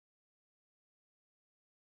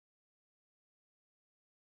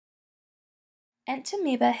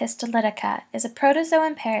Entamoeba histolytica is a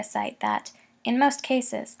protozoan parasite that, in most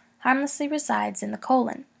cases, harmlessly resides in the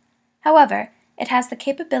colon. However, it has the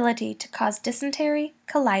capability to cause dysentery,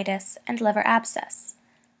 colitis, and liver abscess.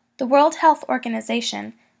 The World Health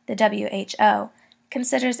Organization, the WHO,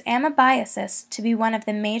 considers amoebiasis to be one of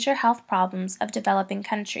the major health problems of developing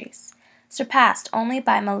countries, surpassed only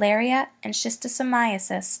by malaria and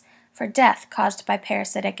schistosomiasis for death caused by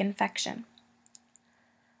parasitic infection.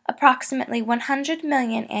 Approximately 100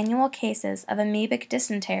 million annual cases of amoebic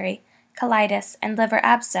dysentery, colitis, and liver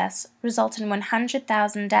abscess result in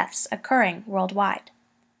 100,000 deaths occurring worldwide.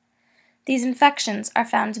 These infections are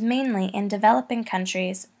found mainly in developing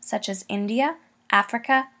countries such as India,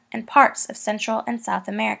 Africa, and parts of Central and South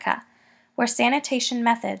America, where sanitation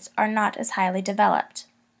methods are not as highly developed.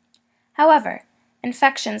 However,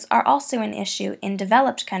 infections are also an issue in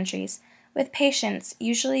developed countries, with patients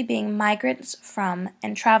usually being migrants from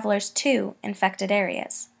and travelers to infected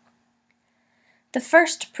areas. The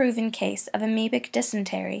first proven case of amoebic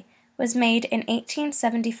dysentery was made in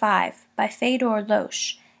 1875 by Fyodor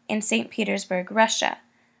Loesch in St. Petersburg, Russia,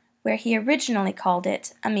 where he originally called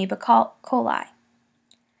it Amoeba coli.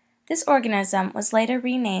 This organism was later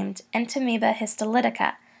renamed Entamoeba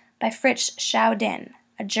histolytica by Fritz Schaudinn,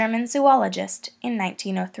 a German zoologist, in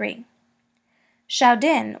 1903.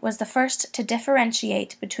 Schaudinn was the first to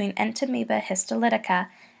differentiate between Entamoeba histolytica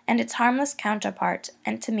and its harmless counterpart,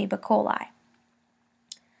 Entamoeba coli.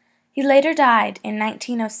 He later died in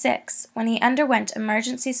 1906 when he underwent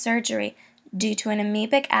emergency surgery due to an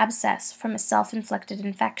amoebic abscess from a self-inflicted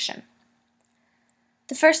infection.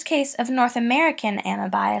 The first case of North American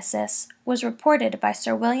amoebiasis was reported by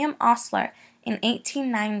Sir William Osler in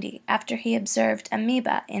 1890 after he observed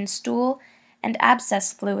amoeba in stool and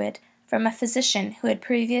abscess fluid from a physician who had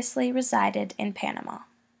previously resided in Panama.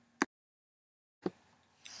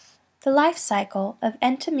 The life cycle of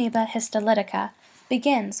Entamoeba histolytica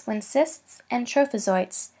begins when cysts and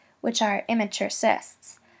trophozoites, which are immature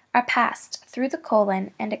cysts, are passed through the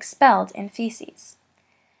colon and expelled in feces.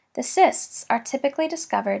 The cysts are typically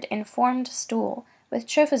discovered in formed stool, with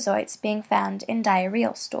trophozoites being found in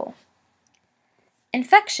diarrheal stool.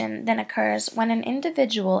 Infection then occurs when an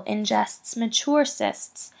individual ingests mature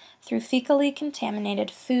cysts through fecally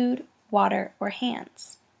contaminated food, water, or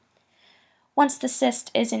hands. Once the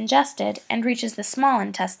cyst is ingested and reaches the small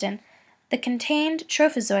intestine, the contained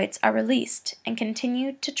trophozoites are released and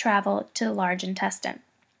continue to travel to the large intestine.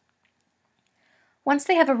 Once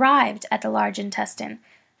they have arrived at the large intestine,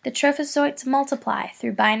 the trophozoites multiply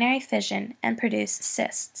through binary fission and produce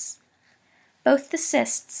cysts. Both the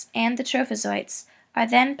cysts and the trophozoites are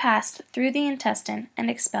then passed through the intestine and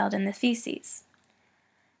expelled in the feces.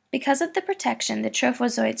 Because of the protection the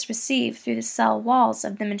trophozoites receive through the cell walls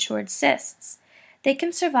of the matured cysts, they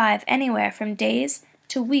can survive anywhere from days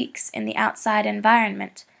to weeks in the outside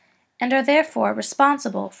environment and are therefore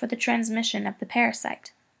responsible for the transmission of the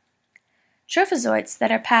parasite. Trophozoites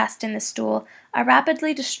that are passed in the stool are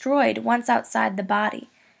rapidly destroyed once outside the body,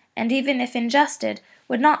 and even if ingested,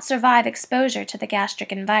 would not survive exposure to the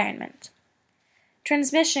gastric environment.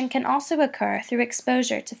 Transmission can also occur through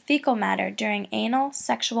exposure to fecal matter during anal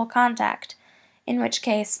sexual contact, in which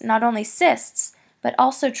case not only cysts, but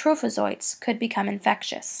also trophozoites could become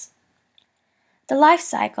infectious. The life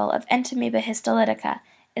cycle of Entamoeba histolytica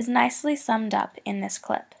is nicely summed up in this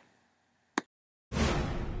clip.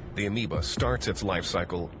 The amoeba starts its life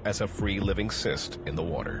cycle as a free-living cyst in the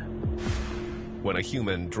water. When a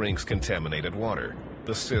human drinks contaminated water,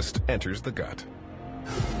 the cyst enters the gut.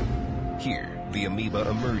 Here, the amoeba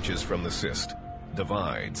emerges from the cyst,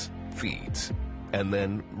 divides, feeds, and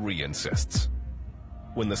then re-encysts.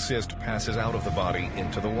 When the cyst passes out of the body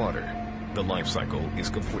into the water, the life cycle is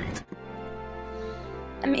complete.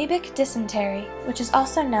 Amoebic dysentery, which is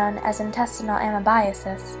also known as intestinal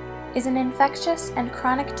amoebiasis, is an infectious and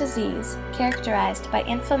chronic disease characterized by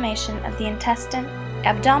inflammation of the intestine,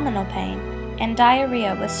 abdominal pain, and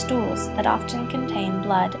diarrhea with stools that often contain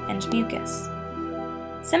blood and mucus.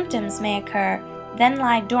 Symptoms may occur, then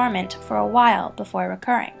lie dormant for a while before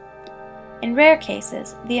recurring. In rare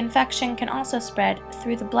cases, the infection can also spread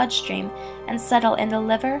through the bloodstream and settle in the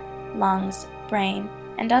liver, lungs, brain,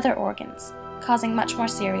 and other organs, causing much more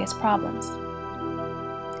serious problems.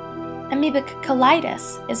 Amoebic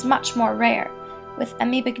colitis is much more rare, with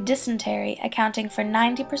amoebic dysentery accounting for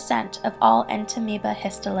 90% of all Entamoeba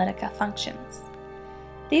histolytica functions.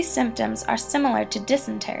 These symptoms are similar to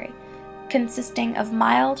dysentery, consisting of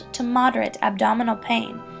mild to moderate abdominal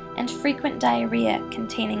pain and frequent diarrhea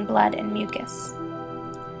containing blood and mucus.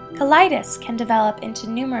 Colitis can develop into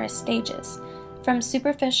numerous stages, from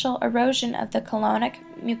superficial erosion of the colonic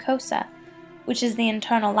mucosa, which is the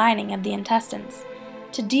internal lining of the intestines,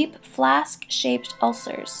 to deep flask-shaped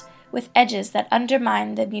ulcers with edges that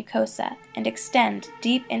undermine the mucosa and extend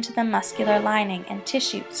deep into the muscular lining and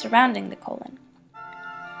tissue surrounding the colon.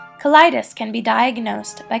 Colitis can be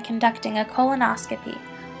diagnosed by conducting a colonoscopy,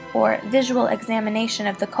 or visual examination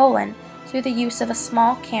of the colon through the use of a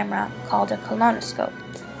small camera called a colonoscope,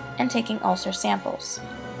 and taking ulcer samples.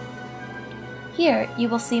 Here you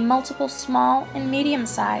will see multiple small and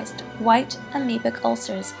medium-sized white amoebic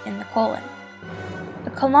ulcers in the colon. A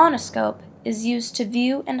colonoscope is used to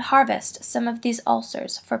view and harvest some of these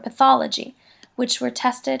ulcers for pathology, which were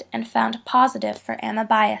tested and found positive for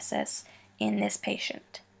amoebiasis in this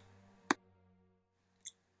patient.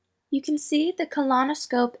 You can see the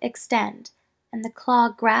colonoscope extend and the claw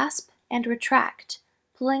grasp and retract,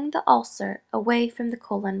 pulling the ulcer away from the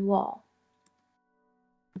colon wall.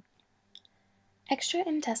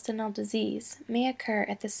 Extraintestinal disease may occur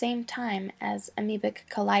at the same time as amoebic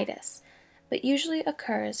colitis, but usually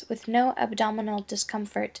occurs with no abdominal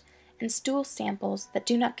discomfort and stool samples that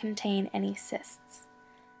do not contain any cysts.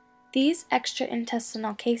 These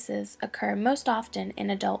extraintestinal cases occur most often in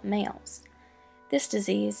adult males. This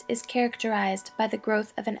disease is characterized by the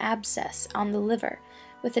growth of an abscess on the liver,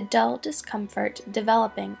 with a dull discomfort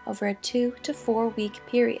developing over a 2 to 4 week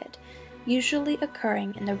period, usually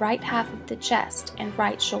occurring in the right half of the chest and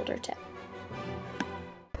right shoulder tip.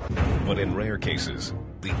 But in rare cases,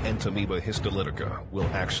 the Entamoeba Histolytica will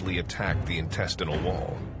actually attack the intestinal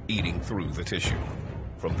wall, eating through the tissue.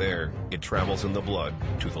 From there, it travels in the blood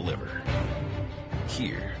to the liver.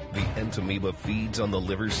 Here, the Entamoeba feeds on the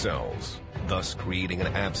liver cells, thus creating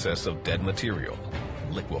an abscess of dead material,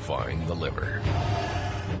 liquefying the liver.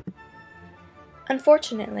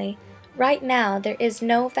 Unfortunately, right now there is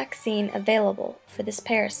no vaccine available for this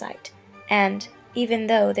parasite, and even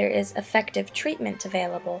though there is effective treatment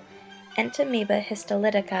available, Entamoeba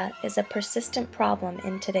histolytica is a persistent problem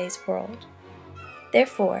in today's world.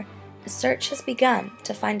 Therefore, a search has begun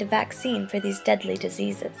to find a vaccine for these deadly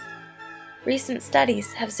diseases. Recent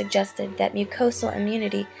studies have suggested that mucosal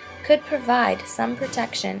immunity could provide some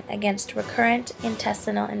protection against recurrent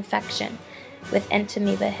intestinal infection with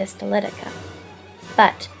Entamoeba histolytica.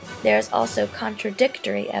 But there is also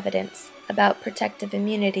contradictory evidence about protective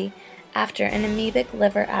immunity after an amoebic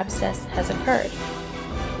liver abscess has occurred.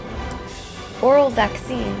 Oral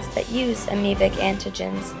vaccines that use amoebic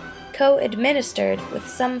antigens co-administered with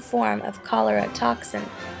some form of cholera toxin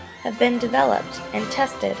have been developed and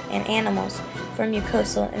tested in animals for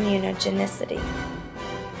mucosal immunogenicity.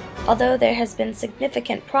 Although there has been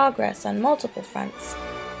significant progress on multiple fronts,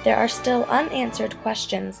 there are still unanswered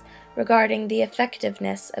questions regarding the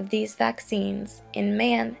effectiveness of these vaccines in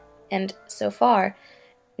man, and so far,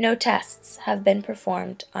 no tests have been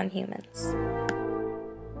performed on humans.